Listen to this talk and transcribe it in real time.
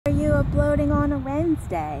uploading on a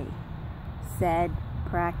Wednesday?" said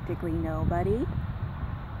practically nobody.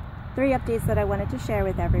 3 updates that I wanted to share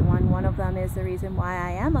with everyone. One of them is the reason why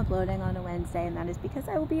I am uploading on a Wednesday, and that is because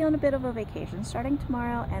I will be on a bit of a vacation starting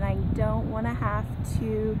tomorrow, and I don't want to have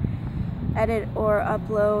to edit or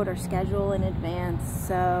upload or schedule in advance.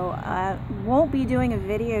 So I won't be doing a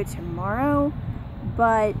video tomorrow,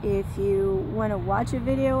 but if you want to watch a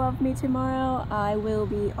video of me tomorrow, I will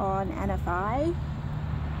be on NFI.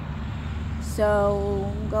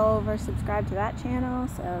 So go over, subscribe to that channel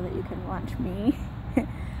so that you can watch me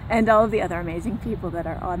and all of the other amazing people that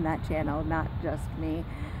are on that channel, not just me.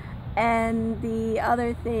 And the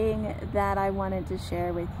other thing that I wanted to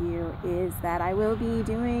share with you is that I will be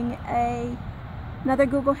doing another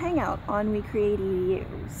Google Hangout on We Create EDU.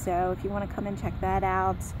 So if you want to come and check that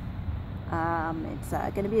out, it's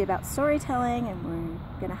going to be about storytelling, and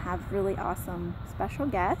we're going to have really awesome special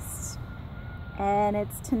guests. And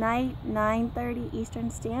it's tonight, 9:30 Eastern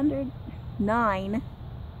Standard, 9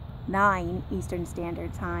 Eastern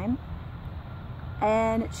Standard Time.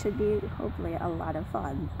 And it should be hopefully a lot of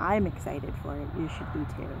fun. I'm excited for it. You should be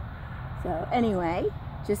too. So anyway,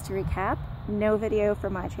 just to recap, no video for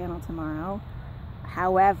my channel tomorrow.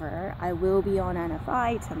 However, I will be on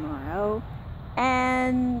NFI tomorrow.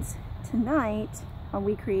 And tonight on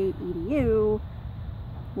We Create EDU,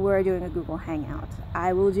 we're doing a Google Hangout.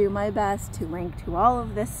 I will do my best to link to all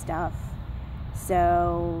of this stuff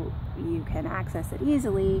so you can access it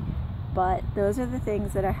easily, but those are the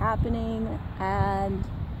things that are happening, and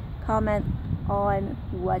comment on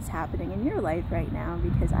what's happening in your life right now,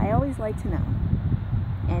 because I always like to know.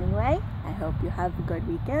 Anyway, I hope you have a good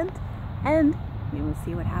weekend, and we will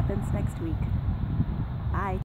see what happens next week. Bye.